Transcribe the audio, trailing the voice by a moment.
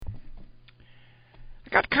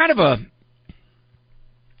got kind of a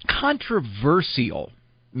controversial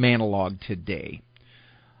monologue today.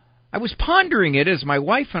 I was pondering it as my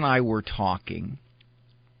wife and I were talking.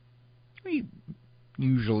 We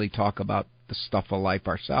usually talk about the stuff of life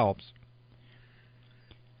ourselves.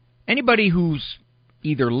 Anybody who's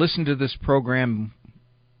either listened to this program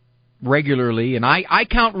regularly, and I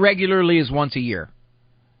count regularly as once a year.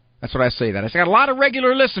 That's what I say. That I got a lot of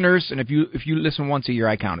regular listeners, and if you listen once a year,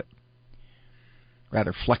 I count it.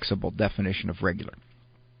 Rather flexible definition of regular.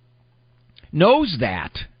 Knows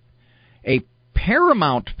that a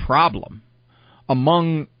paramount problem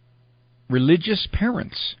among religious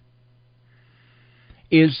parents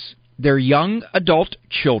is their young adult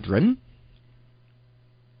children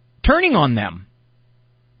turning on them.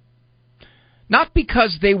 Not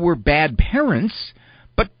because they were bad parents,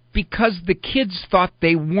 but because the kids thought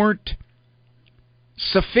they weren't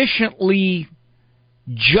sufficiently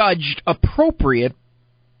judged appropriate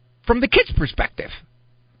from the kid's perspective.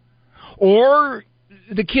 Or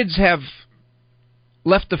the kids have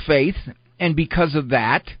left the faith, and because of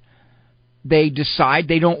that, they decide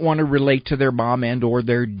they don't want to relate to their mom and or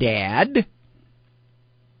their dad.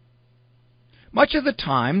 Much of the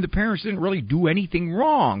time, the parents didn't really do anything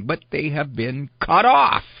wrong, but they have been cut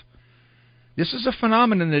off. This is a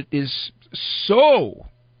phenomenon that is so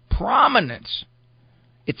prominent.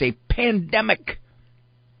 It's a pandemic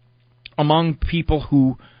among people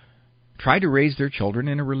who try to raise their children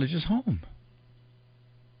in a religious home.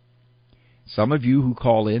 Some of you who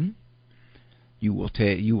call in, you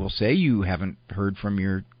will say you haven't heard from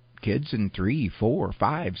your kids in 3, 4,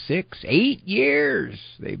 5, 6, 8 years.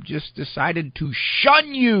 They've just decided to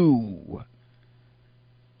shun you.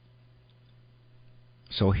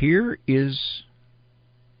 So here is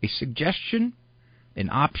a suggestion, an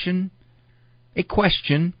option, a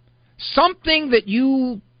question, something that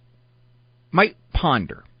you might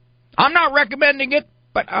ponder. I'm not recommending it,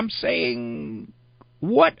 but I'm saying,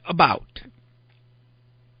 what about?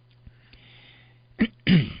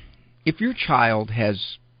 If your child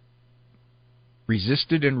has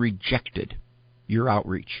resisted and rejected your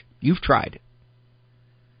outreach, you've tried,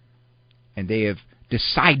 and they have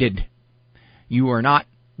decided you are not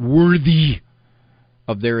worthy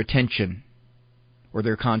of their attention or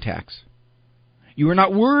their contacts. You are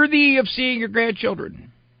not worthy of seeing your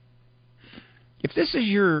grandchildren. If this is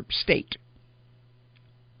your state,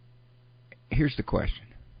 here's the question.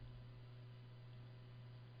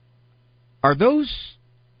 Are those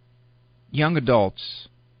young adults,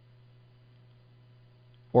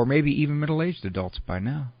 or maybe even middle-aged adults by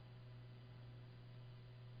now,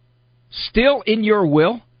 still in your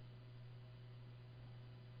will?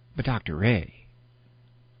 But Dr. Ray,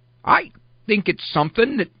 I think it's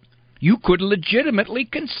something that you could legitimately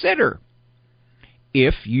consider.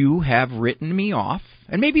 If you have written me off,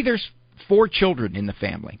 and maybe there's 4 children in the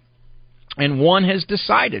family, and one has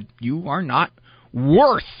decided you are not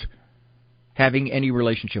worth having any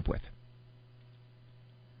relationship with.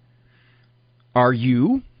 Are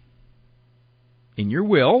you, in your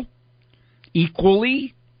will,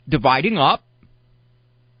 equally dividing up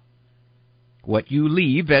what you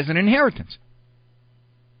leave as an inheritance?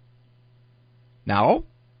 Now,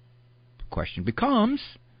 the question becomes,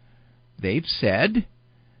 they've said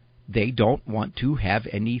they don't want to have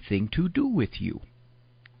anything to do with you.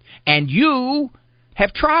 And you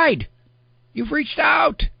have tried. You've reached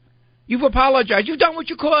out. You've apologized. You've done what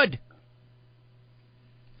you could.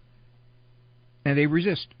 And they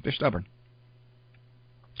resist. They're stubborn.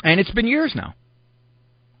 And it's been years now.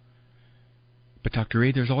 But Dr.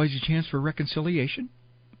 Ray, there's always a chance for reconciliation.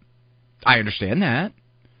 I understand that.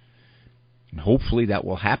 And hopefully that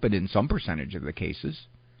will happen in some percentage of the cases.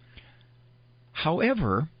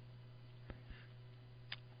 However,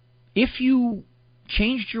 if you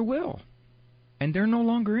changed your will and they're no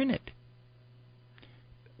longer in it,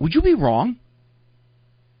 would you be wrong?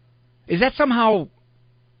 Is that somehow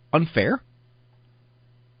unfair?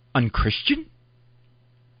 Unchristian?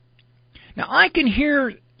 Now, I can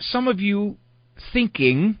hear some of you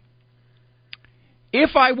thinking,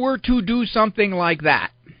 if I were to do something like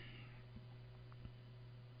that,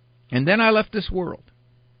 and then I left this world,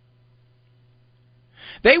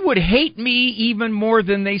 they would hate me even more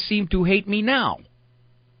than they seem to hate me now.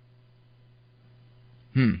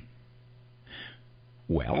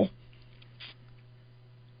 Well,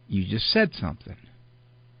 you just said something.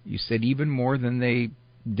 You said even more than they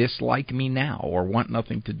dislike me now or want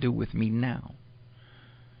nothing to do with me now.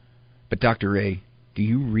 But Dr. Ray, do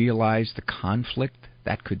you realize the conflict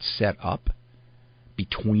that could set up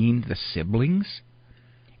between the siblings?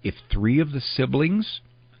 If 3 of the siblings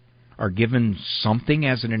are given something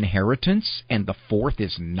as an inheritance and the fourth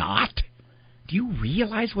is not? Do you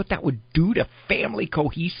realize what that would do to family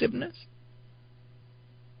cohesiveness?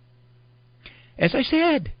 As I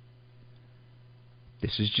said,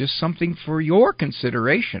 this is just something for your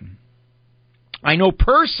consideration. I know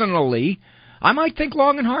personally, I might think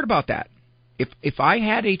long and hard about that. If I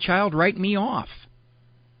had a child write me off,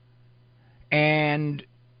 and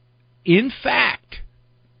in fact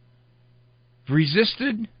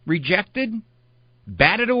resisted, rejected,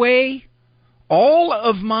 batted away all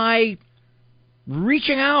of my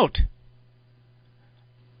reaching out,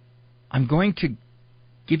 I'm going to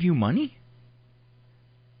give you money?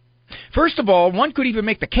 First of all, one could even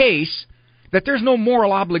make the case that there's no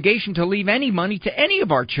moral obligation to leave any money to any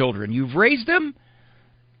of our children. You've raised them.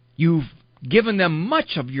 You've given them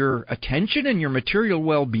much of your attention and your material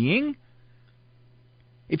well-being.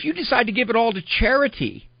 If you decide to give it all to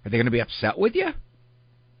charity, are they going to be upset with you?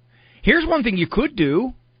 Here's one thing you could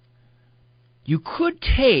do. You could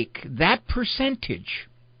take that percentage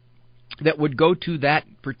that would go to that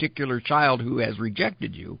particular child who has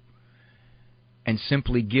rejected you and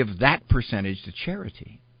simply give that percentage to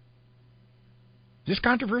charity. Is this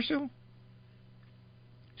controversial?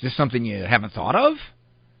 Is this something you haven't thought of?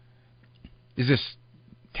 Is this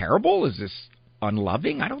terrible? Is this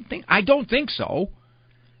unloving? I don't think so.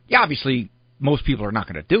 Yeah, obviously, most people are not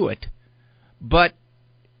going to do it. But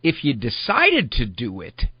if you decided to do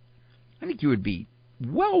it, I think you would be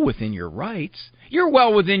well within your rights. You're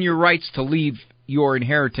well within your rights to leave your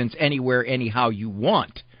inheritance anywhere, anyhow you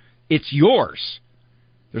want. It's yours.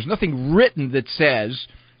 There's nothing written that says,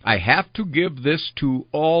 I have to give this to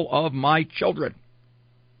all of my children.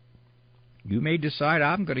 You may decide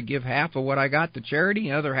I'm going to give half of what I got to charity,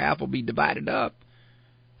 and the other half will be divided up.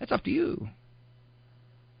 That's up to you.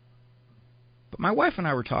 But my wife and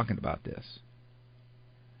I were talking about this.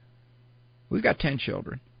 We've got 10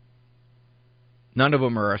 children. None of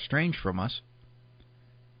them are estranged from us.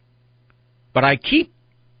 But I keep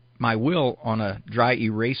my will on a dry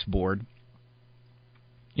erase board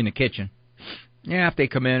in the kitchen. Yeah, if they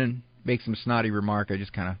come in and make some snotty remark, I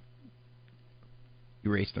just kind of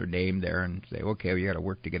erase their name there and say, okay, well, you got to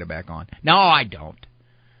work to get it back on. No, I don't.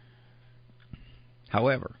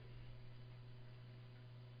 However,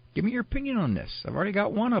 give me your opinion on this. I've already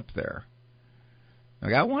got one up there. I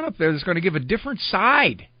got one up there that's going to give a different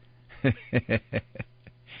side.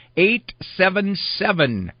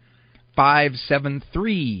 877-573-7825.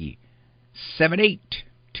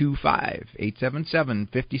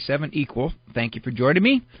 877-57-equal. Thank you for joining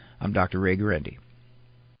me. I'm Dr. Ray Guarendi.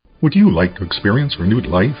 Would you like to experience renewed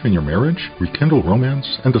life in your marriage, rekindle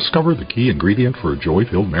romance, and discover the key ingredient for a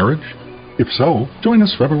joy-filled marriage? If so, join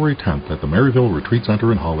us February 10th at the Maryville Retreat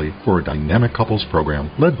Center in Holly for a dynamic couples program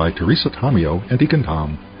led by Teresa Tomeo and Deacon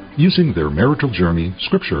Tom. Using their marital journey,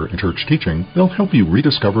 scripture, and church teaching, they'll help you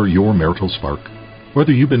rediscover your marital spark.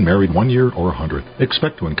 Whether you've been married 1 year or 100,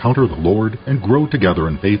 expect to encounter the Lord and grow together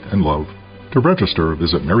in faith and love. To register,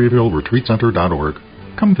 visit MaryvilleRetreatCenter.org.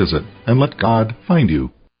 Come visit and let God find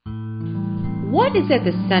you. What is at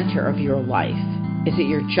the center of your life? Is it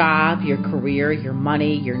your job, your career, your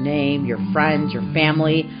money, your name, your friends, your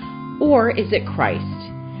family, or is it Christ?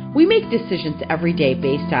 We make decisions every day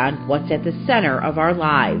based on what's at the center of our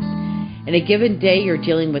lives. In a given day, you're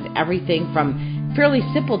dealing with everything from fairly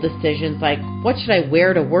simple decisions like, what should I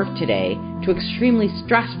wear to work today, to extremely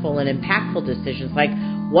stressful and impactful decisions like,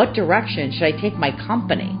 what direction should I take my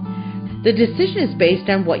company? The decision is based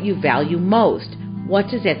on what you value most.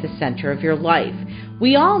 What is at the center of your life?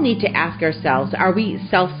 We all need to ask ourselves, are we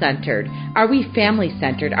self-centered? Are we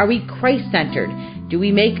family-centered? Are we Christ-centered? Do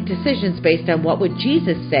we make decisions based on what would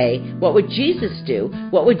Jesus say? What would Jesus do?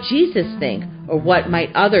 What would Jesus think? Or what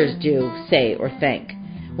might others do, say, or think?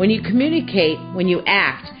 When you communicate, when you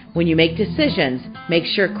act, when you make decisions, make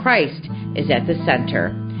sure Christ is at the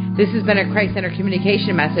center. This has been a Christ-centered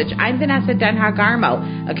communication message. I'm Vanessa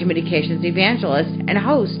Denhar-Garmo, a communications evangelist and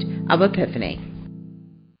host of Epiphany.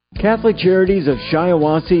 Catholic Charities of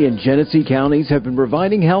Shiawassee and Genesee counties have been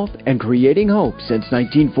providing health and creating hope since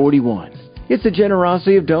 1941. It's the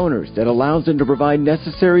generosity of donors that allows them to provide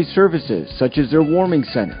necessary services such as their warming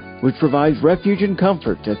center, which provides refuge and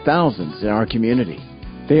comfort to thousands in our community.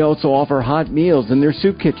 They also offer hot meals in their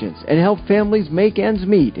soup kitchens and help families make ends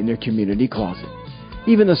meet in their community closet.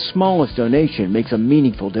 Even the smallest donation makes a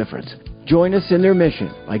meaningful difference. Join us in their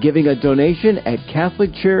mission by giving a donation at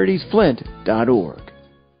CatholicCharitiesFlint.org.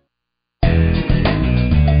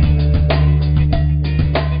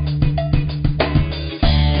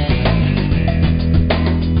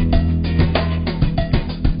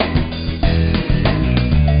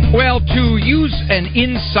 Well, to use an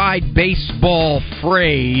inside baseball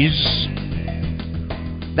phrase.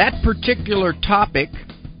 That particular topic,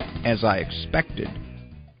 as I expected,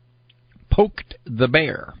 poked the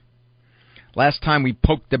bear. Last time we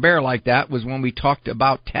poked the bear like that was when we talked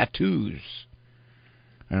about tattoos.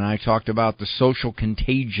 And I talked about the social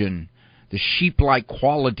contagion, the sheep-like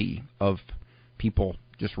quality of people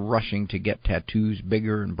just rushing to get tattoos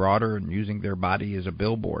bigger and broader and using their body as a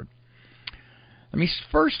billboard. Let me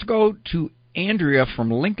first go to Andrea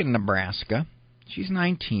from Lincoln, Nebraska. She's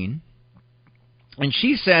 19. And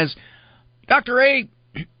she says, Dr. A,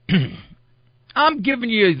 I'm giving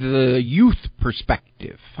you the youth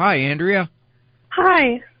perspective. Hi, Andrea.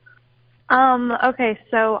 Hi. Okay,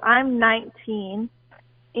 so I'm 19,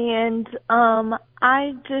 and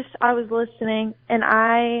I was listening,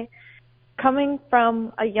 and coming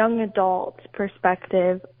from a young adult's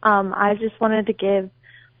perspective, I just wanted to give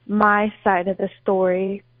my side of the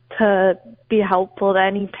story to be helpful to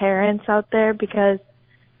any parents out there, because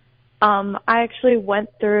I actually went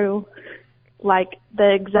through like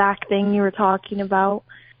the exact thing you were talking about.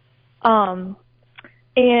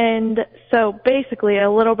 And so basically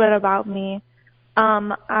a little bit about me.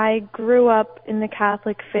 I grew up in the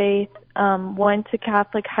Catholic faith, went to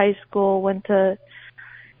Catholic high school, went to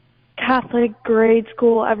Catholic grade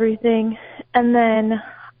school, everything. And then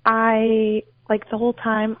the whole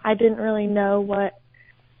time I didn't really know what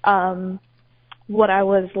I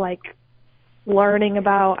was like learning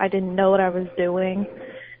about. I didn't know what I was doing.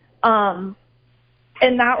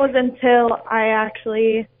 And that was until I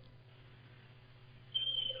actually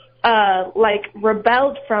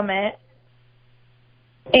rebelled from it,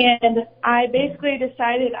 and I basically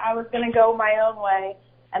decided I was going to go my own way,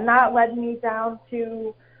 and that led me down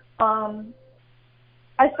to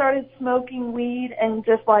I started smoking weed and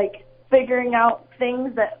just like figuring out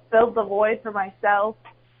things that filled the void for myself,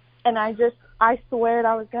 and I sweared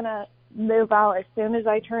I was going to move out as soon as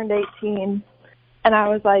I turned 18, and I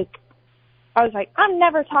was like I'm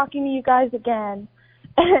never talking to you guys again.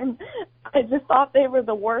 And I just thought they were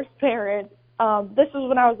the worst parents. This was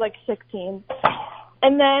when I was like 16.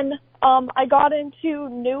 And then I got into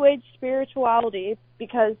New Age spirituality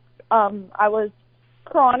because I was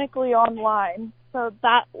chronically online. So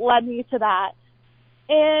that led me to that.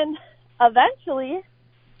 And eventually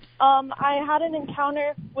I had an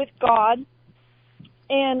encounter with God,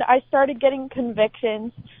 and I started getting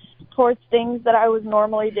convictions towards things that I was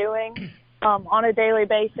normally doing on a daily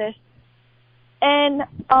basis. And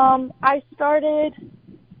I started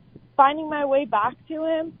finding my way back to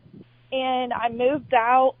him, and I moved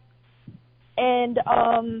out, and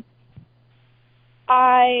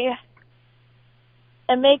I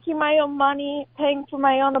am making my own money, paying for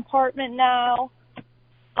my own apartment now.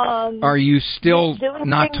 Are you still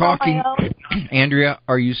not talking, Andrea,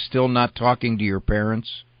 are you still not talking to your parents?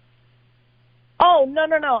 Oh,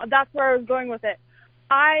 no. That's where I was going with it.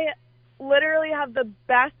 I literally have the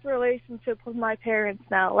best relationship with my parents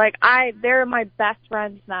now. Like, they're my best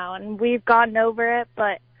friends now, and we've gotten over it,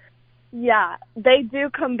 but yeah, they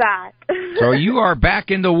do come back. So you are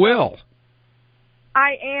back in the will.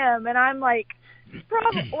 I am, and I'm like,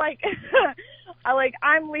 probably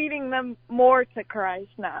I'm leading them more to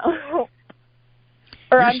Christ now.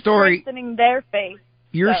 Or I'm strengthening their faith.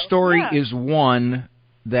 Your story is one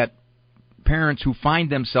that parents who find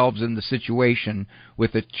themselves in the situation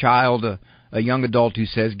with a child, a young adult who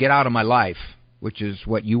says, get out of my life, which is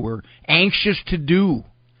what you were anxious to do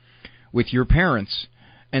with your parents,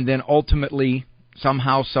 and then ultimately,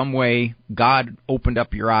 somehow, some way, God opened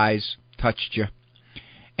up your eyes, touched you,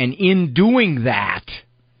 and in doing that,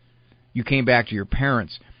 you came back to your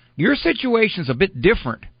parents. Your situation's a bit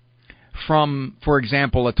different from, for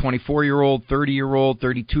example, a 24-year-old, 30-year-old,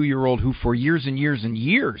 32-year-old who for years and years and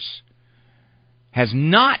years has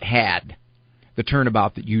not had the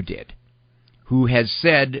turnabout that you did, who has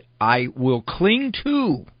said, I will cling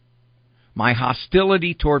to my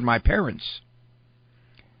hostility toward my parents.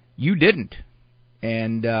 You didn't.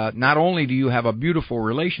 And not only do you have a beautiful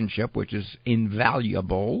relationship, which is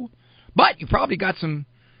invaluable, but you probably got some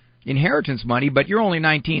inheritance money, but you're only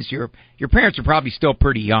 19, so your parents are probably still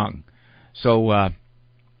pretty young. So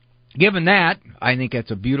given that, I think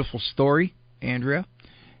that's a beautiful story, Andrea.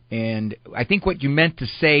 And I think what you meant to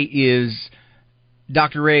say is,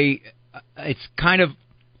 Dr. Ray, it's kind of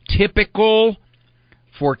typical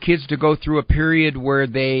for kids to go through a period where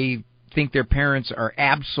they think their parents are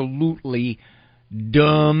absolutely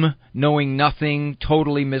dumb, knowing nothing,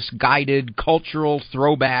 totally misguided, cultural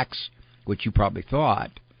throwbacks, which you probably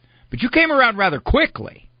thought. But you came around rather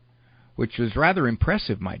quickly, which was rather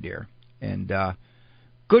impressive, my dear. And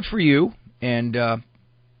good for you. And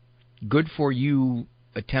good for you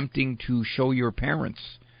attempting to show your parents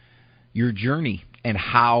your journey and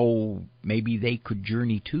how maybe they could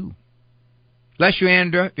journey too. Bless you,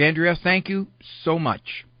 Andrea. Thank you so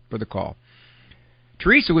much for the call.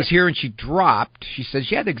 Teresa was here and she dropped. She said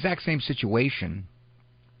she had the exact same situation.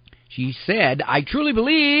 She said, I truly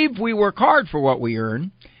believe we work hard for what we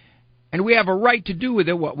earn, and we have a right to do with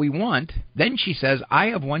it what we want. Then she says, I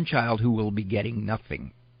have one child who will be getting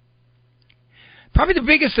nothing. Probably the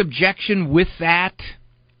biggest objection with that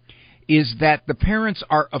is that the parents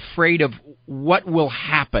are afraid of what will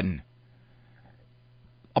happen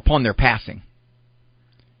upon their passing.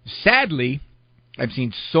 Sadly, I've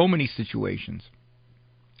seen so many situations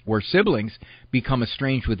where siblings become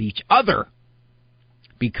estranged with each other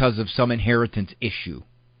because of some inheritance issue.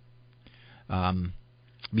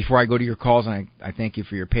 Before I go to your calls, and I thank you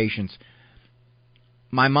for your patience,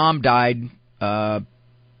 my mom died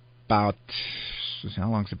about, how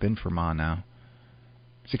long has it been for Ma now?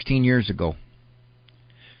 16 years ago.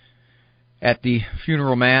 At the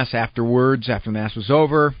funeral mass afterwards, after the mass was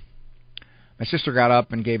over, my sister got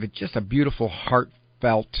up and gave it just a beautiful,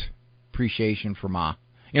 heartfelt appreciation for Ma.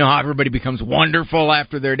 You know how everybody becomes wonderful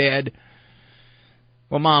after they're dead?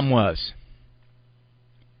 Well, Mom was.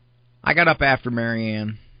 I got up after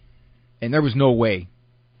Marianne, and there was no way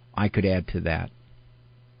I could add to that.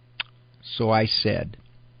 So I said,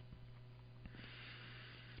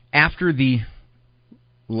 after the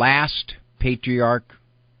last patriarch,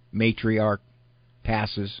 matriarch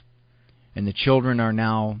passes, and the children are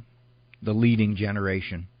now the leading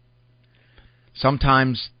generation,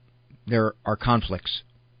 sometimes there are conflicts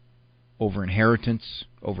over inheritance,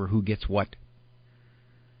 over who gets what.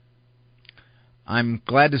 I'm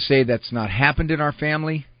glad to say that's not happened in our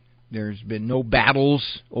family. There's been no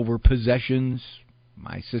battles over possessions.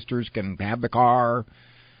 My sisters can have the car.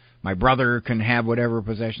 My brother can have whatever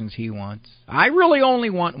possessions he wants. I really only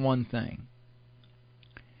want one thing.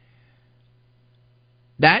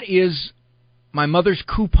 That is my mother's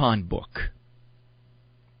coupon book.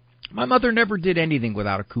 My mother never did anything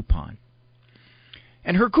without a coupon.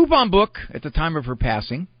 And her coupon book, at the time of her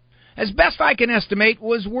passing, as best I can estimate,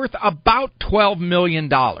 was worth about $12 million.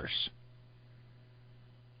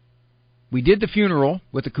 We did the funeral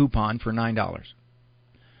with the coupon for $9.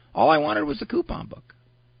 All I wanted was the coupon book.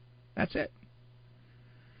 That's it.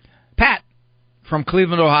 Pat from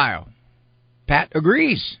Cleveland, Ohio. Pat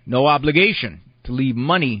agrees. No obligation to leave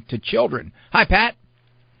money to children. Hi, Pat.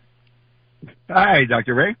 Hi,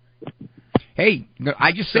 Dr. Ray. Hey,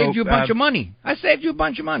 I just saved you a bunch of money. I saved you a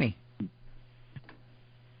bunch of money.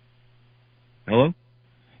 Hello?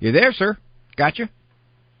 You there, sir? Gotcha.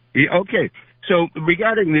 Yeah, okay. So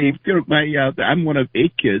regarding I'm one of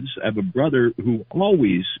 8 kids. I have a brother who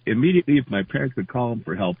always, immediately if my parents would call him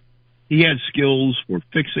for help, he had skills for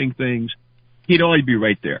fixing things. He'd always be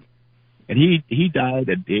right there. And he died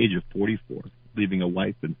at the age of 44, leaving a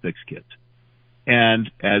wife and 6 kids. And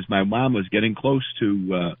as my mom was getting close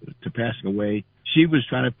to passing away, she was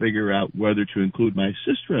trying to figure out whether to include my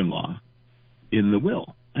sister-in-law in the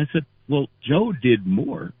will. I said, well, Joe did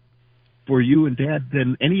more for you and Dad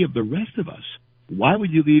than any of the rest of us. Why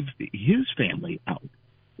would you leave his family out?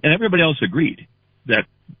 And everybody else agreed that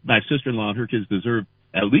my sister-in-law and her kids deserve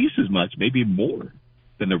at least as much, maybe more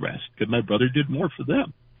than the rest, because my brother did more for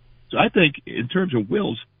them. So I think in terms of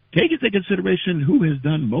wills, take into consideration who has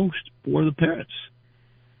done most for the parents.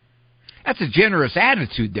 That's a generous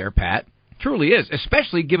attitude there, Pat. It truly is,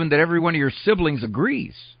 especially given that every one of your siblings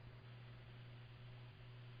agrees.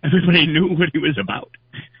 Everybody knew what he was about.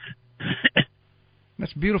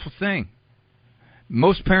 That's a beautiful thing.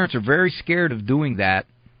 Most parents are very scared of doing that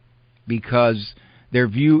because their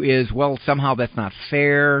view is, well, somehow that's not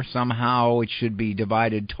fair. Somehow it should be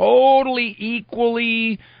divided totally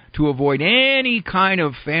equally to avoid any kind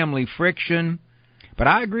of family friction. But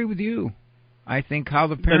I agree with you. I think how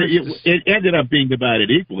the parents... It ended up being divided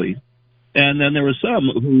equally. And then there were some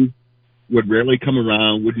who would rarely come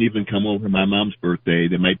around, wouldn't even come over my mom's birthday.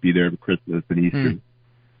 They might be there for Christmas and Easter.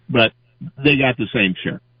 But they got the same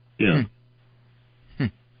share. Yeah.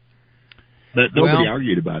 But nobody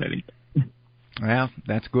argued about anything. Well,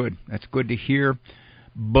 that's good. That's good to hear.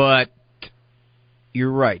 But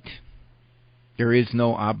you're right. There is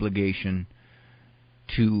no obligation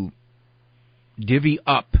to divvy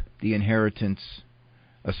up the inheritance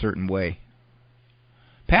a certain way.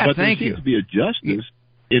 Pat, thank you. But there seems to be a justice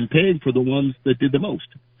in paying for the ones that did the most.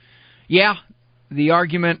 Yeah, the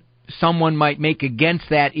argument someone might make against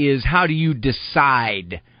that is, how do you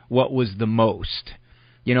decide what was the most?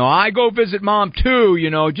 You know, I go visit Mom too,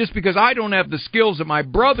 just because I don't have the skills that my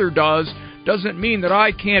brother does doesn't mean that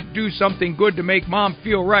I can't do something good to make Mom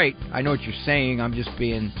feel right. I know what you're saying. I'm just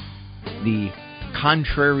being the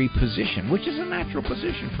contrary position, which is a natural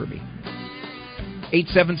position for me.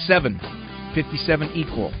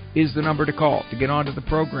 877-57-EQUAL is the number to call to get onto the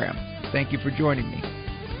program. Thank you for joining me.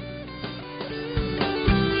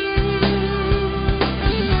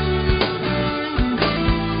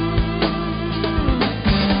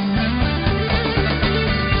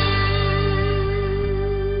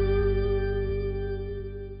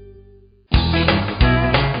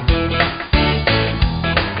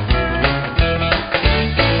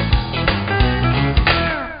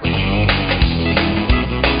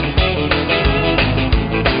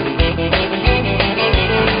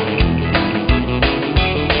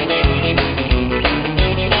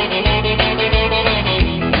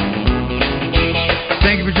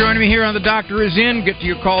 The doctor is in. Get to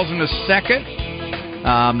your calls in a second.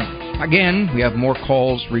 Again, we have more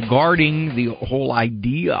calls regarding the whole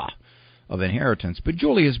idea of inheritance. But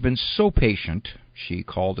Julie has been so patient. She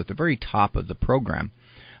called at the very top of the program.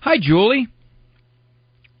 Hi, Julie.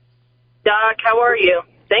 Doc, how are you?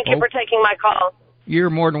 Thank you for taking my call. You're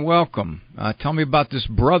more than welcome. Tell me about this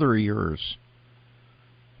brother of yours.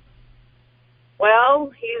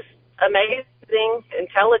 Well, he's amazing,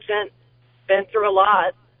 intelligent, been through a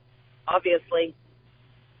lot. Obviously.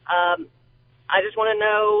 I just want to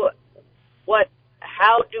know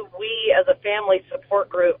how do we as a family support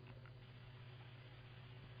group?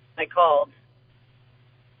 I called.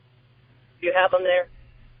 Do you have them there?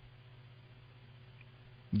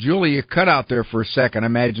 Julie, you cut out there for a second. I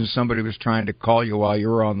imagine somebody was trying to call you while you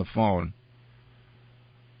were on the phone.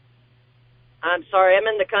 I'm sorry, I'm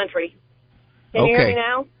in the country. Can you hear me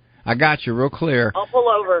now? I got you real clear. I'll pull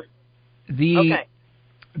over. Okay.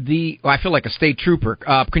 I feel like a state trooper.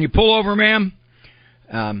 Can you pull over, ma'am?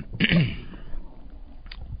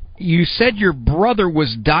 You said your brother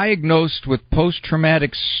was diagnosed with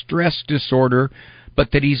post-traumatic stress disorder,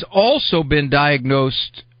 but that he's also been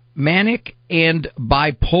diagnosed manic and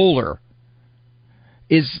bipolar.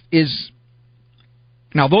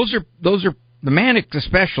 Now those are the manic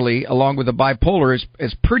especially, along with the bipolar,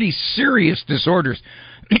 is pretty serious disorders.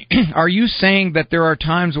 Are you saying that there are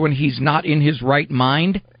times when he's not in his right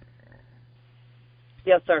mind?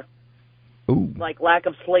 Yes, sir. Ooh. Like lack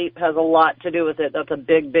of sleep has a lot to do with it. That's a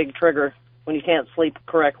big, big trigger when you can't sleep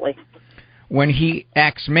correctly. When he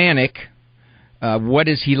acts manic, what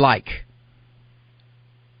is he like?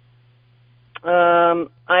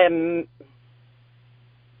 It's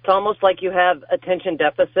almost like you have attention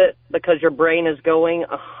deficit because your brain is going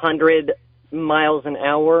 100 miles an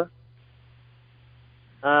hour.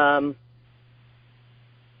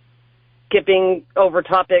 Skipping over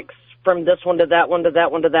topics from this one to that one to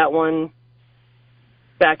that one to that one,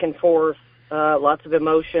 back and forth, lots of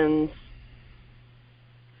emotions.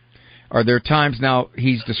 Are there times now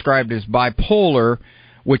he's described as bipolar,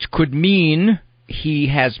 which could mean he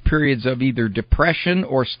has periods of either depression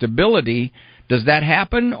or stability? Does that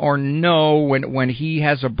happen, or no, when he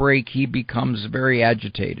has a break, he becomes very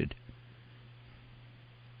agitated?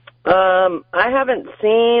 I haven't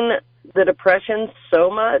seen the depression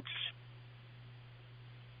so much.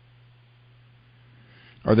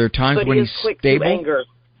 Are there times but when he's quick stable? To anger.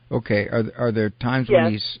 Okay. Are there times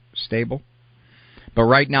when he's stable? But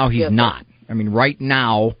right now he's not. I mean, right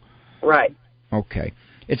now. Right. Okay.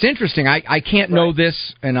 It's interesting. I can't know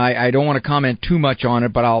this, and I don't want to comment too much on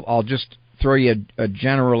it, but I'll just throw you a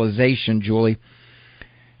generalization, Julie.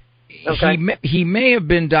 Okay. He may have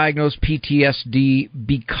been diagnosed PTSD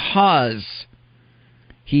because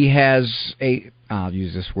he has I'll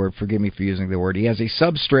use this word, forgive me for using the word, he has a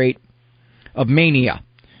substrate of mania.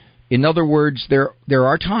 In other words, there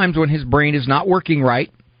are times when his brain is not working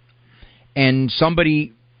right, and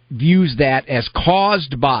somebody views that as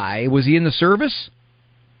caused by, was he in the service?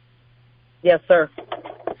 Yes, sir.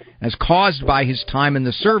 As caused by his time in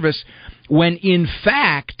the service, when in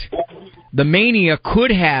fact the mania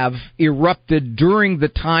could have erupted during the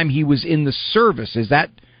time he was in the service. Is that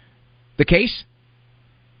the case?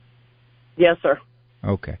 Yes, sir.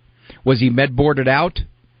 Okay. Was he med-boarded out?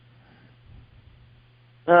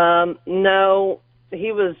 No.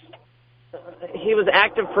 He was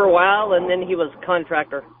active for a while, and then he was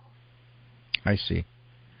contractor. I see.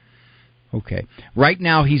 Okay. Right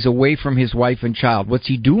now he's away from his wife and child. What's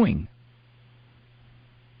he doing?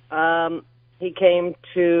 He came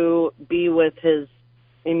to be with his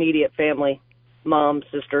immediate family, mom,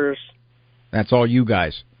 sisters. That's all you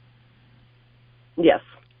guys? Yes.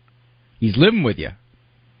 He's living with you?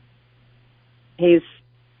 He's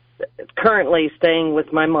currently staying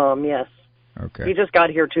with my mom, yes. Okay. He just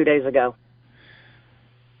got here 2 days ago.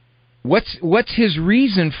 what's his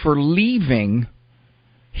reason for leaving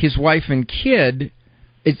his wife and kid?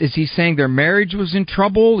 Is he saying their marriage was in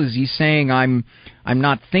trouble? Is he saying I'm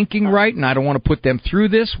not thinking right and I don't want to put them through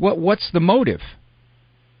this? What's the motive?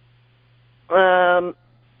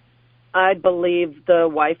 I believe the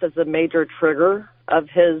wife is a major trigger of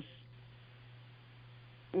his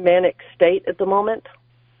manic state at the moment.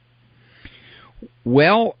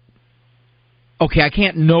 Well, okay, I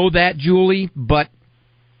can't know that, Julie, but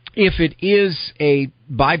if it is a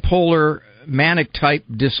bipolar manic type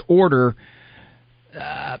disorder,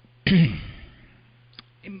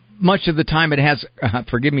 much of the time it has,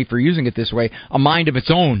 forgive me for using it this way, a mind of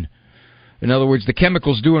its own. In other words, the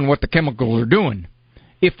chemicals doing what the chemicals are doing,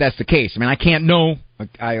 if that's the case. I mean, I can't know.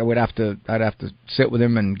 I'd have to sit with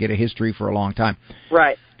him and get a history for a long time.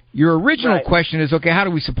 Right. Your original question is, okay, how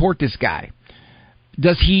do we support this guy?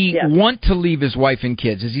 Does he want to leave his wife and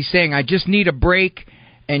kids? Is he saying, I just need a break,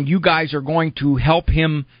 and you guys are going to help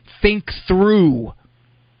him think through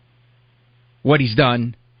what he's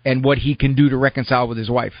done and what he can do to reconcile with his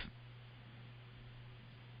wife?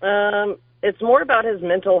 It's more about his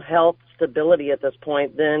mental health stability at this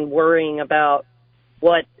point than worrying about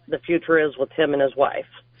what the future is with him and his wife.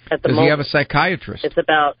 At the moment, does he have a psychiatrist? It's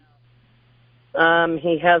about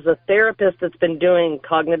he has a therapist that's been doing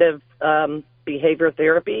cognitive behavior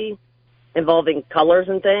therapy involving colors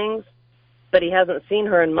and things, but he hasn't seen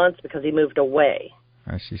her in months because he moved away.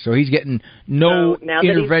 I see. So he's getting no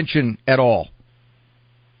intervention at all.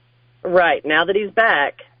 Right. Now that he's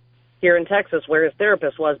back here in Texas, where his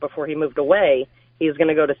therapist was before he moved away, he's going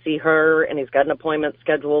to go to see her, and he's got an appointment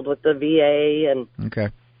scheduled with the VA. And okay.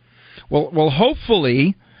 Well,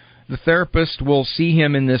 hopefully the therapist will see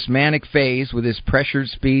him in this manic phase with his pressured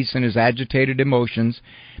speech and his agitated emotions,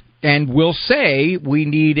 and will say we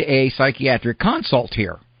need a psychiatric consult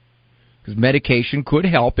here, because medication could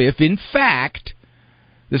help if, in fact,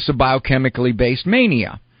 this is a biochemically based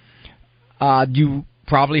mania. You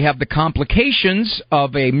probably have the complications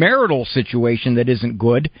of a marital situation that isn't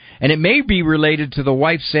good, and it may be related to the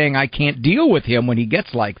wife saying, I can't deal with him when he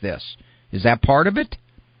gets like this. Is that part of it?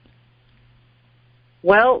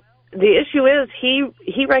 Well, the issue is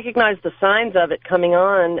he recognized the signs of it coming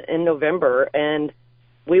on in November, and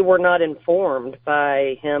we were not informed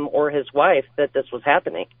by him or his wife that this was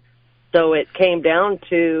happening. So it came down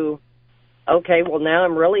to, okay, well, now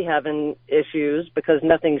I'm really having issues because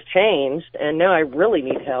nothing's changed, and now I really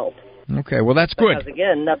need help. Okay, well, that's good. Because,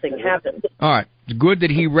 again, nothing happened. All right. It's good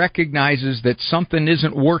that he recognizes that something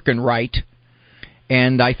isn't working right,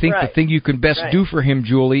 and I think the thing you can best do for him,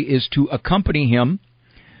 Julie, is to accompany him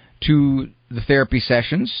to the therapy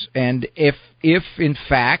sessions, and if in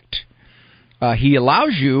fact he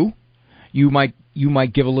allows you, you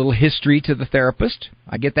might give a little history to the therapist.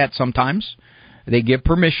 I get that sometimes. They give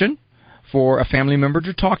permission for a family member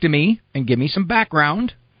to talk to me and give me some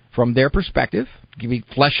background from their perspective,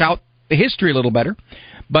 flesh out the history a little better.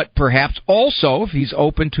 But perhaps also, if he's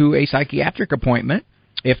open to a psychiatric appointment,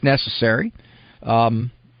 if necessary.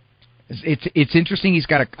 It's interesting. He's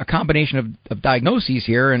got a combination of diagnoses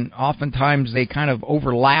here, and oftentimes they kind of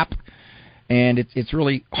overlap, and it's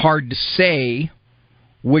really hard to say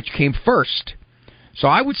which came first. So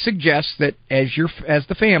I would suggest that as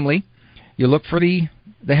the family, you look for the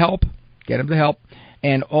help, get him the help,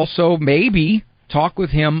 and also maybe talk with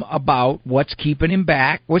him about what's keeping him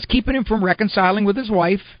back, what's keeping him from reconciling with his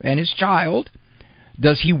wife and his child.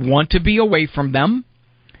 Does he want to be away from them?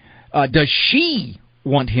 Does she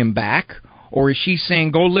want him back? Or is she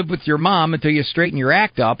saying, go live with your mom until you straighten your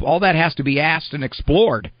act up? All that has to be asked and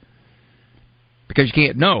explored, because you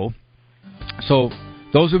can't know. So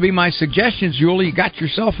those would be my suggestions, Julie. You got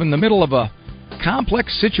yourself in the middle of a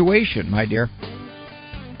complex situation, my dear.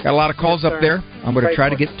 Got a lot of calls up there. I'm going to try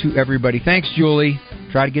to get to everybody. Thanks, Julie.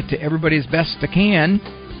 Try to get to everybody as best I can.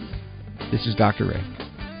 This is Dr. Ray.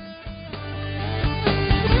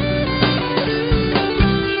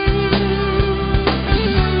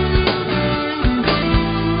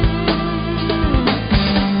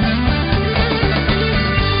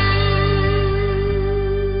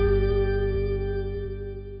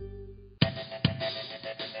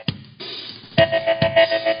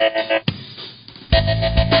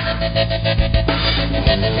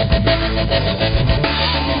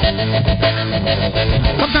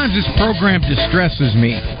 Sometimes this program distresses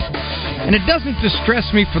me, and it doesn't distress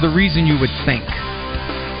me for the reason you would think.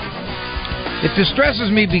 It distresses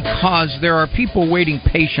me because there are people waiting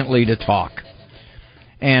patiently to talk,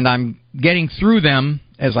 and I'm getting through them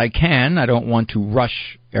as I can. I don't want to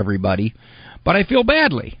rush everybody, but I feel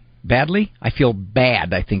badly. Badly? I feel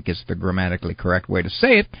bad, I think is the grammatically correct way to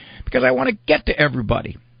say it, because I want to get to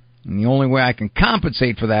everybody. And the only way I can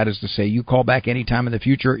compensate for that is to say you call back any time in the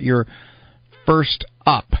future. You're first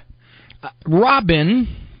up. Robin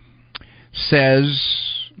says,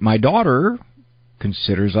 my daughter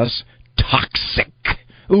considers us toxic.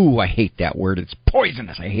 Ooh, I hate that word. It's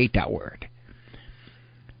poisonous. I hate that word.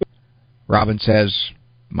 Robin says,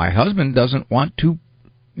 my husband doesn't want to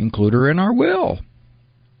include her in our will.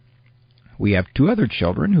 We have 2 other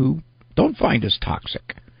children who don't find us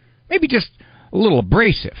toxic. Maybe just a little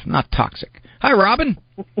abrasive, not toxic. Hi, Robin.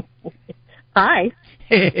 Hi.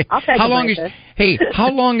 I'll take how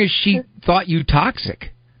long has she thought you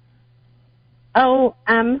toxic? Oh,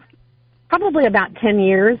 probably about 10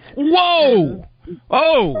 years. Whoa!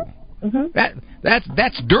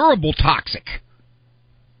 That's durable toxic.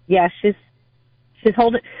 Yeah, she's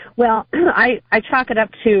holding. Well, I chalk it up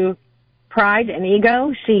to pride and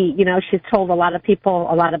ego. She's told a lot of people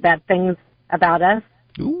a lot of bad things about us.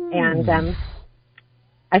 Ooh. And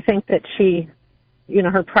I think that she,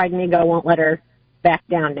 her pride and ego won't let her back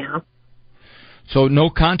down now. So no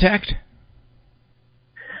contact?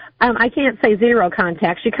 I can't say zero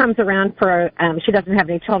contact. She comes around for, she doesn't have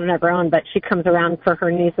any children of her own, but she comes around for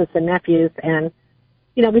her nieces and nephews, and,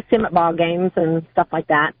 we see them at ball games and stuff like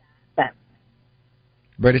that.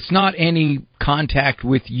 But it's not any contact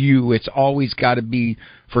with you. It's always got to be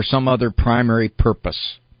for some other primary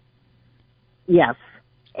purpose. Yes.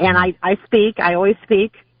 And I always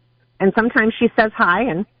speak, and sometimes she says hi,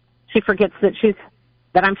 and she forgets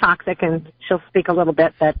that I'm toxic, and she'll speak a little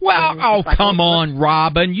bit. But come on,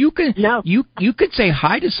 Robin. You could say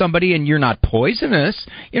hi to somebody, and you're not poisonous.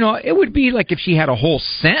 It would be like if she had a whole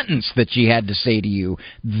sentence that she had to say to you.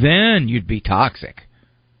 Then you'd be toxic.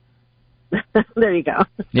 There you go.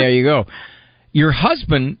 There you go. Your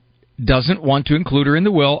husband doesn't want to include her in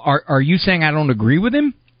the will. Are you saying I don't agree with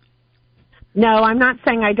him? No, I'm not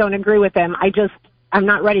saying I don't agree with him. I'm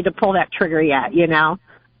not ready to pull that trigger yet.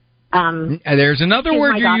 There's another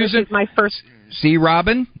word you're using. She's my first. See,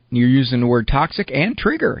 Robin, you're using the word toxic and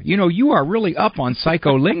trigger. You are really up on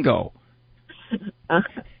psycholingo.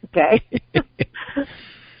 Okay.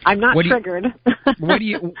 I'm not triggered. What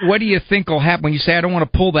do you think will happen when you say I don't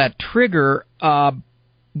want to pull that trigger?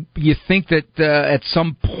 You think that at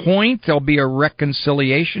some point there'll be a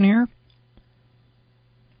reconciliation here?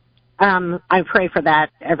 I pray for that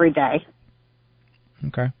every day.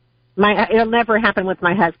 Okay. It'll never happen with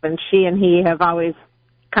my husband. She and he have always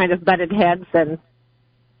kind of butted heads, and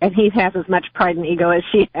he has as much pride and ego as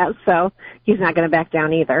she has, so he's not going to back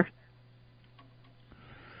down either.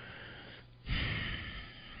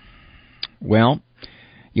 Well,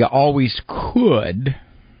 you always could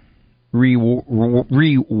rewrite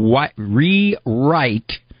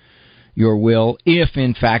your will if,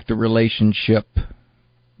 in fact, the relationship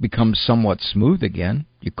becomes somewhat smooth again.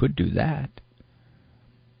 You could do that.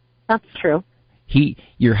 That's true.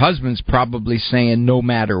 Your husband's probably saying no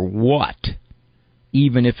matter what,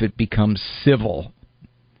 even if it becomes civil,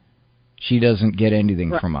 she doesn't get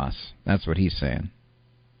anything from us. That's what he's saying.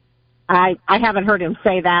 I haven't heard him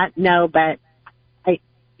say that, no, but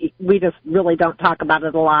we just really don't talk about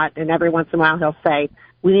it a lot, and every once in a while he'll say,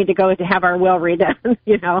 we need to go to have our will redone,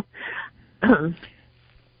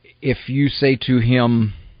 If you say to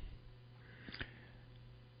him,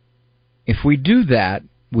 if we do that,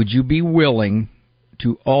 would you be willing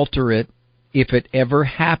to alter it if it ever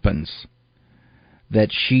happens that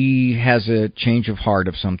she has a change of heart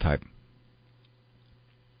of some type?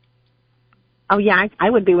 Oh, yeah, I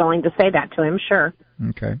would be willing to say that to him, sure.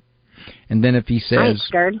 Okay. And then if he says, I ain't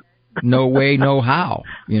scared. No way, no how.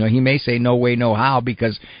 He may say no way, no how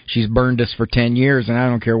because she's burned us for 10 years and I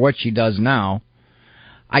don't care what she does now.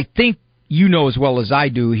 I think you know as well as I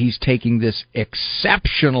do he's taking this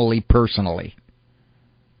exceptionally personally.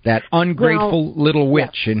 That ungrateful little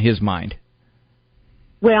witch in his mind.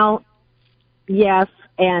 Well, yes,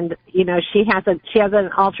 and she has an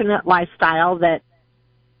alternate lifestyle that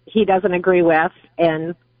he doesn't agree with,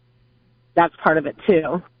 and that's part of it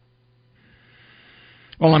too.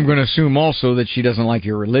 Well, I'm going to assume also that she doesn't like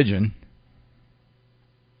your religion.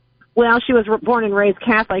 Well, she was born and raised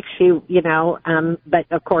Catholic. But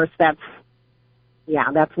of course that's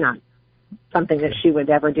not something that she would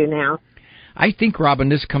ever do now. I think, Robin,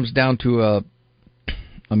 this comes down to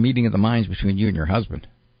a meeting of the minds between you and your husband.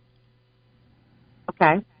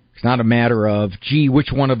 Okay. It's not a matter of, gee,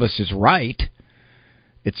 which one of us is right.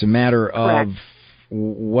 It's a matter of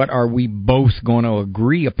what are we both going to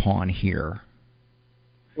agree upon here.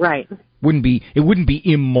 Right. It wouldn't be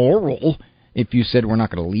immoral if you said we're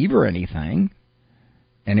not going to leave her anything.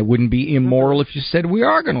 And it wouldn't be immoral if you said we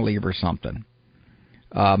are going to leave her something.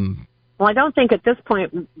 Well, I don't think at this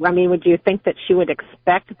point, I mean, would you think that she would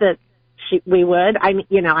expect that we would? I mean,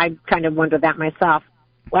 you know, I kind of wonder that myself.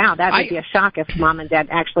 Wow, that would be a shock if Mom and Dad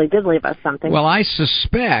actually did leave us something. Well, I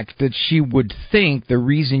suspect that she would think the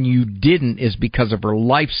reason you didn't is because of her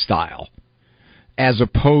lifestyle, as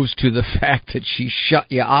opposed to the fact that she shut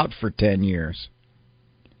you out for 10 years.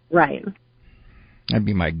 Right. That'd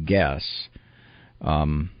be my guess.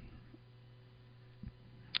 And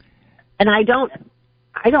I don't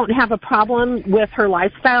have a problem with her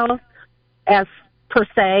lifestyle as per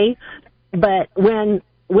se, but when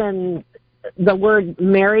the word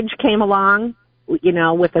marriage came along, you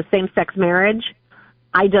know, with the same-sex marriage,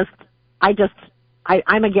 I'm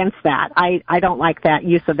against that. I don't like that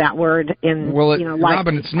use of that word in,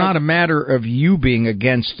 Robin, it's not a matter of you being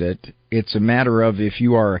against it. It's a matter of if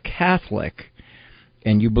you are a Catholic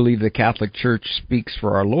and you believe the Catholic Church speaks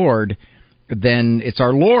for our Lord, then it's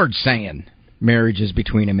our Lord saying marriage is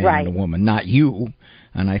between a man and a woman, not you.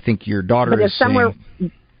 And I think your daughter is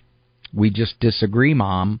saying, we just disagree,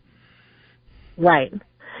 Mom. Right.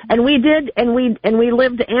 And we did, and we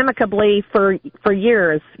lived amicably for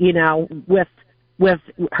years, you know, with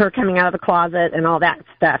her coming out of the closet and all that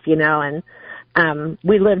stuff, you know, and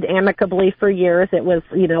we lived amicably for years. It was,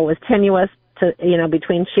 you know, it was tenuous to, you know,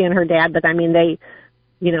 between she and her dad, but I mean, they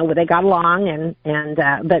got along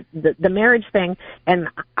but the marriage thing, and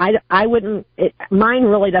I wouldn't, mine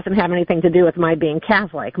really doesn't have anything to do with my being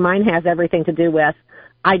Catholic. Mine has everything to do with,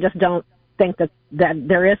 I just don't think that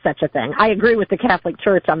there is such a thing. I agree with the Catholic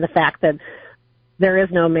Church on the fact that there is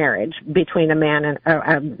no marriage between a man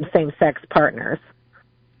and same-sex partners.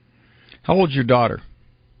 How old's your daughter?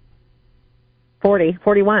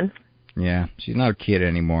 41. Yeah, she's not a kid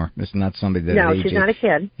anymore. It's not somebody that No, she's not a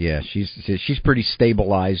kid. Yeah, she's pretty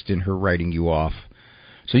stabilized in her writing you off.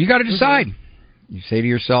 So you got to decide. Mm-hmm. You say to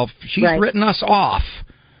yourself, she's written us off,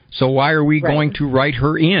 so why are we going to write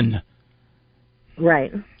her in?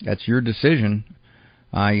 Right. That's your decision.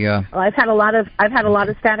 Well, I've had a lot of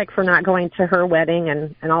static for not going to her wedding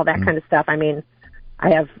and all that kind of stuff. I mean,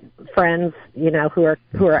 I have friends, you know, who are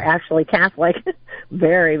actually Catholic,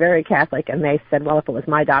 very, very Catholic, and they said, well, if it was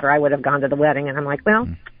my daughter, I would have gone to the wedding. And I'm like, well,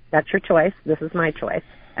 that's your choice. This is my choice.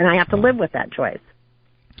 And I have to live with that choice.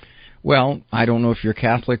 Well, I don't know if you're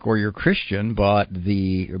Catholic or you're Christian, but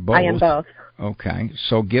both. I am both. Okay.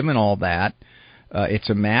 So given all that, it's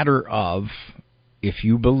a matter of, if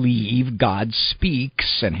you believe God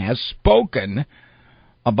speaks and has spoken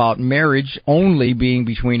about marriage only being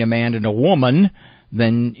between a man and a woman,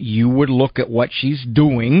 then you would look at what she's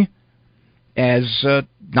doing as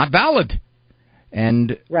not valid.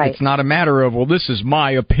 And it's not a matter of, well, this is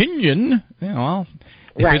my opinion. You know,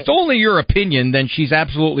 well, if it's only your opinion, then she's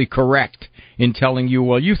absolutely correct in telling you,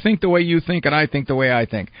 well, you think the way you think and I think the way I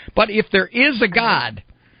think. But if there is a God,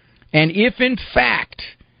 and if in fact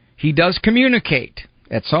he does communicate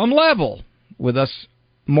at some level with us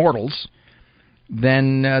mortals,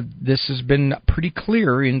 then this has been pretty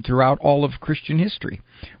clear throughout all of Christian history.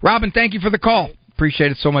 Robin, thank you for the call.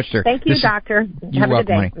 Appreciate it so much, sir. Thank you, Doctor. Have a good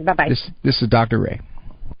day. Honey. Bye-bye. This is Dr. Ray.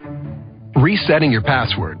 Resetting your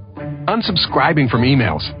password, unsubscribing from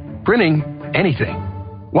emails, printing anything.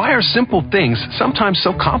 Why are simple things sometimes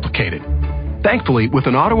so complicated? Thankfully, with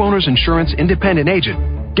an Auto Owners Insurance independent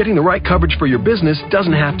agent, getting the right coverage for your business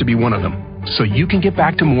doesn't have to be one of them, so you can get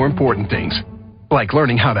back to more important things, like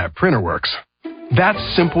learning how that printer works. That's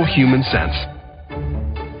simple human sense.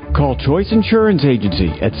 Call Choice Insurance Agency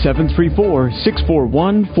at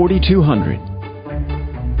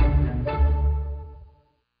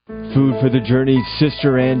 734-641-4200. Food for the Journey's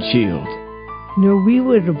Sister Ann Shield. We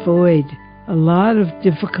would avoid a lot of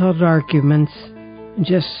difficult arguments,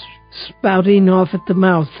 just spouting off at the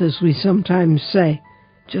mouth, as we sometimes say.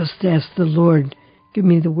 Just ask the Lord, give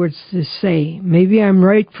me the words to say. Maybe I'm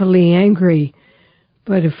rightfully angry,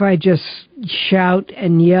 but if I just shout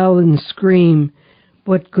and yell and scream,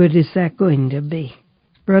 what good is that going to be?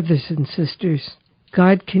 Brothers and sisters,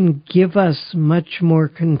 God can give us much more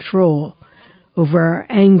control over our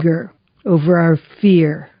anger, over our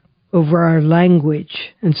fear, over our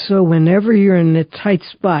language. And so whenever you're in a tight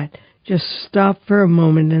spot, just stop for a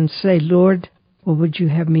moment and say, Lord, what would you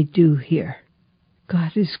have me do here?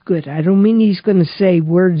 God is good. I don't mean he's going to say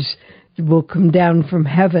words that will come down from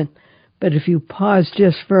heaven, but if you pause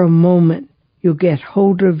just for a moment, you'll get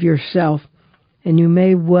hold of yourself, and you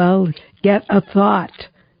may well get a thought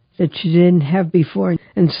that you didn't have before.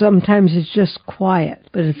 And sometimes it's just quiet,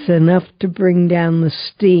 but it's enough to bring down the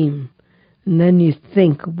steam. And then you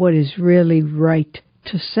think what is really right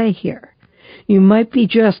to say here. You might be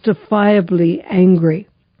justifiably angry.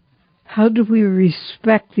 How do we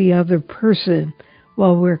respect the other person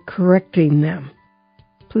while we're correcting them.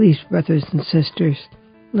 Please, brothers and sisters,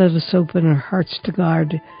 let us open our hearts to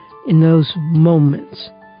God in those moments.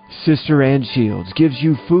 Sister Ann Shields gives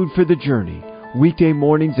you food for the journey, weekday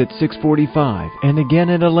mornings at 6:45 and again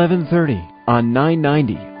at 11:30 on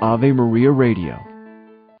 990 Ave Maria Radio.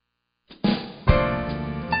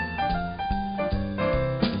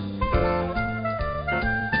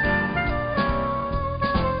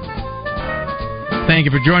 Thank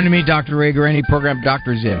you for joining me, Dr. Ray Guarini, program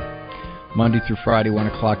Doctors In. Monday through Friday, 1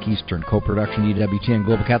 o'clock Eastern. Co-production, EWTN,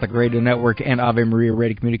 Global Catholic Radio Network, and Ave Maria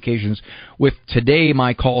Radio Communications, with today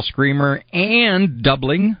my call screamer and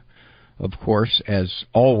doubling, of course, as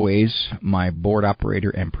always, my board operator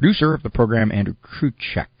and producer of the program, Andrew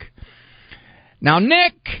Kruchek. Now,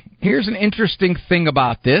 Nick, here's an interesting thing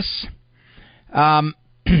about this.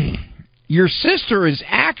 Your sister is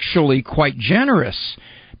actually quite generous,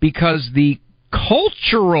 because the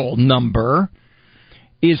cultural number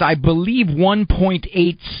is, I believe,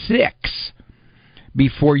 1.86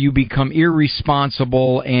 before you become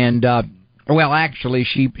irresponsible and, well, actually,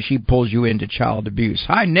 she pulls you into child abuse.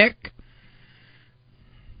 Hi, Nick.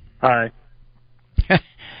 Hi.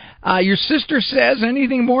 Your sister says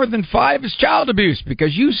anything more than 5 is child abuse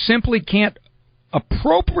because you simply can't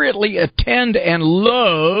appropriately attend and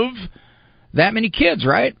love that many kids,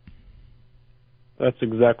 right? That's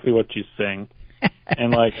exactly what she's saying.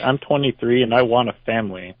 And, like, I'm 23, and I want a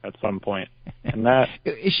family at some point. And that...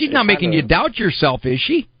 She's not making you doubt yourself, is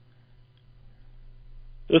she?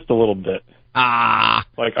 Just a little bit. Ah.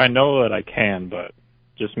 Like, I know that I can, but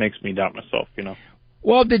just makes me doubt myself, you know?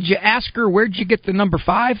 Well, did you ask her, where'd you get the number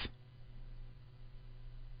 5?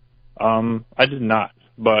 I did not,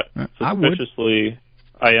 but suspiciously,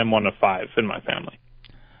 I am one of 5 in my family.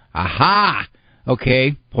 Aha!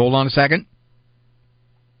 Okay, hold on a second.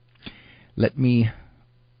 Let me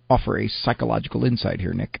offer a psychological insight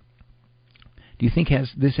here, Nick. Do you think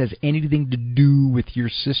this has anything to do with your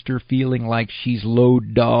sister feeling like she's low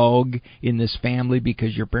dog in this family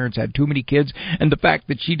because your parents had too many kids, and the fact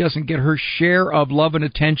that she doesn't get her share of love and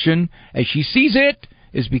attention as she sees it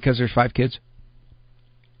is because there's 5 kids?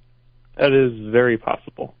 That is very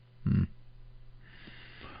possible.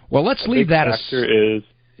 Well, let's leave that as...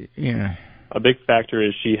 A big factor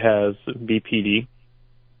is she has BPD.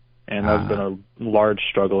 And that's been a large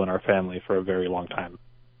struggle in our family for a very long time.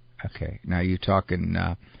 Okay. Now you're talking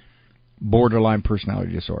borderline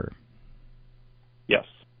personality disorder. Yes.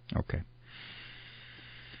 Okay.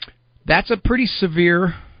 That's a pretty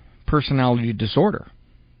severe personality disorder.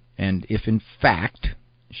 And if, in fact,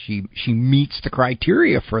 she meets the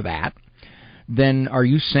criteria for that, then are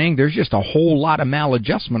you saying there's just a whole lot of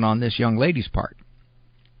maladjustment on this young lady's part?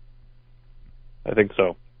 I think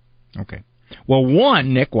so. Okay. Well,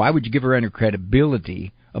 one, Nick, why would you give her any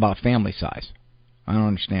credibility about family size? I don't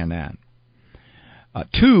understand that.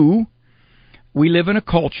 2, we live in a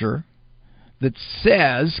culture that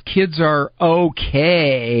says kids are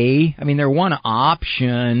okay. I mean, they're one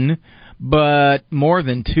option, but more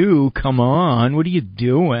than 2, come on, what are you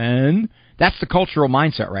doing? That's the cultural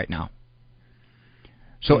mindset right now.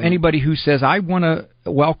 So anybody who says, I want to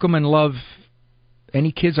welcome and love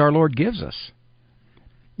any kids our Lord gives us,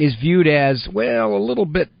 is viewed as, well, a little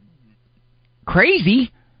bit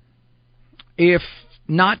crazy, if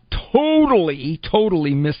not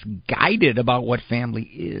totally misguided about what family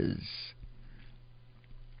is.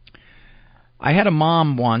 I had a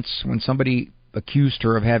mom once when somebody accused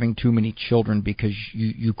her of having too many children because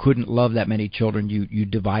you couldn't love that many children. You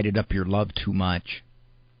divided up your love too much.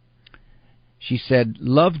 She said,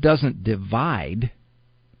 love doesn't divide,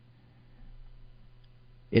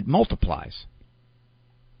 it multiplies.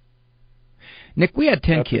 Nick, we had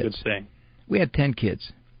 10 kids. That's a good thing. We had 10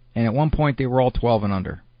 kids, and at one point they were all 12 and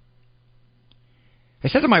under. I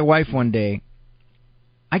said to my wife one day,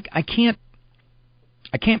 I can't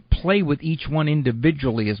play with each one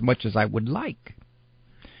individually as much as I would like.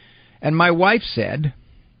 And my wife said,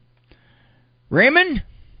 Raymond,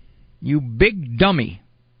 you big dummy.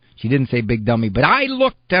 She didn't say big dummy, but I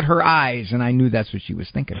looked at her eyes, and I knew that's what she was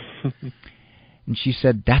thinking. And she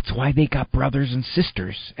said, that's why they got brothers and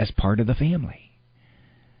sisters as part of the family.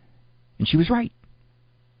 And she was right.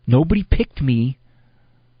 Nobody picked me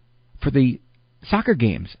for the soccer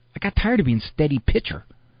games. I got tired of being steady pitcher.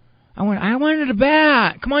 I wanted a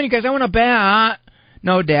bat. Come on, you guys, I want a bat.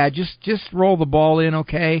 No, Dad, just roll the ball in,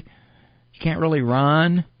 okay? You can't really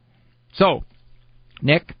run. So,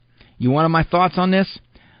 Nick, you wanted my thoughts on this?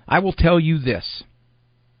 I will tell you this.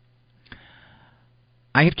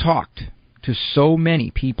 I have talked to so many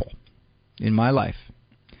people in my life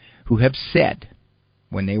who have said,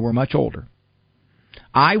 when they were much older,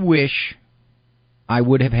 I wish I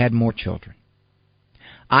would have had more children.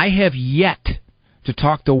 I have yet to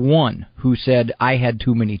talk to one who said, I had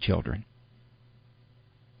too many children.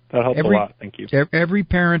 That helps a lot. Thank you. Every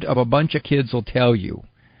parent of a bunch of kids will tell you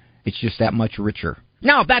it's just that much richer.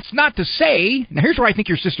 Now, that's not to say, now here's where I think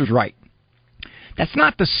your sister's right. That's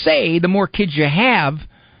not to say the more kids you have,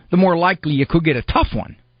 the more likely you could get a tough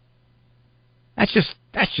one. That's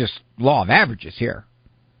just law of averages here.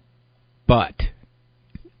 But,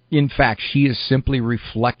 in fact, she is simply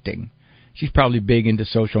reflecting. She's probably big into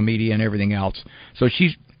social media and everything else. So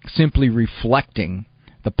she's simply reflecting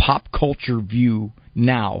the pop culture view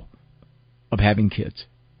now of having kids.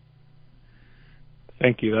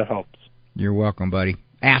 Thank you. That helps. You're welcome, buddy.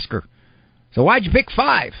 Ask her. So why'd you pick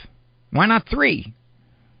 5? Why not 3?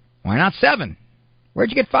 Why not 7? Where'd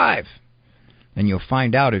you get 5? And you'll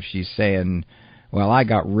find out if she's saying, well, I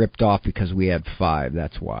got ripped off because we had 5.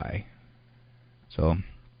 That's why. So,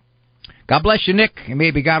 God bless you, Nick. And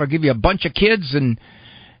maybe God will give you a bunch of kids, and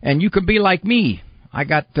you could be like me. I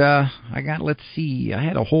got. Let's see. I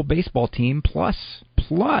had a whole baseball team plus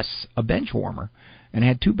a bench warmer, and I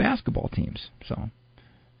had 2 basketball teams. So,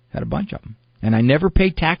 had a bunch of them, and I never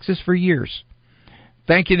paid taxes for years.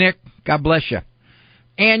 Thank you, Nick. God bless you.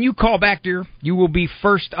 And you call back, dear. You will be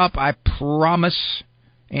first up, I promise.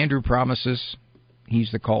 Andrew promises.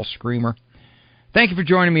 He's the call screamer. Thank you for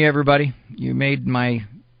joining me, everybody. You made my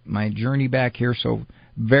journey back here so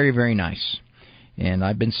very, very nice. And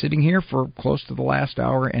I've been sitting here for close to the last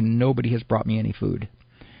hour, and nobody has brought me any food.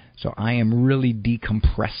 So I am really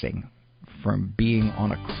decompressing from being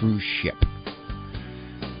on a cruise ship.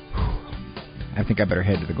 I think I better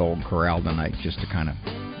head to the Golden Corral tonight just to kind of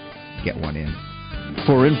get one in.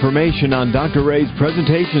 For information on Dr. Ray's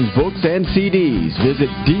presentations, books, and CDs, visit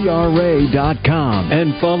drray.com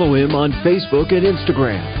and follow him on Facebook and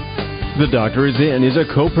Instagram. The Doctor Is In is a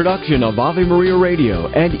co-production of Ave Maria Radio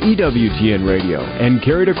and EWTN Radio and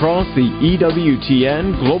carried across the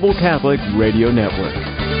EWTN Global Catholic Radio Network.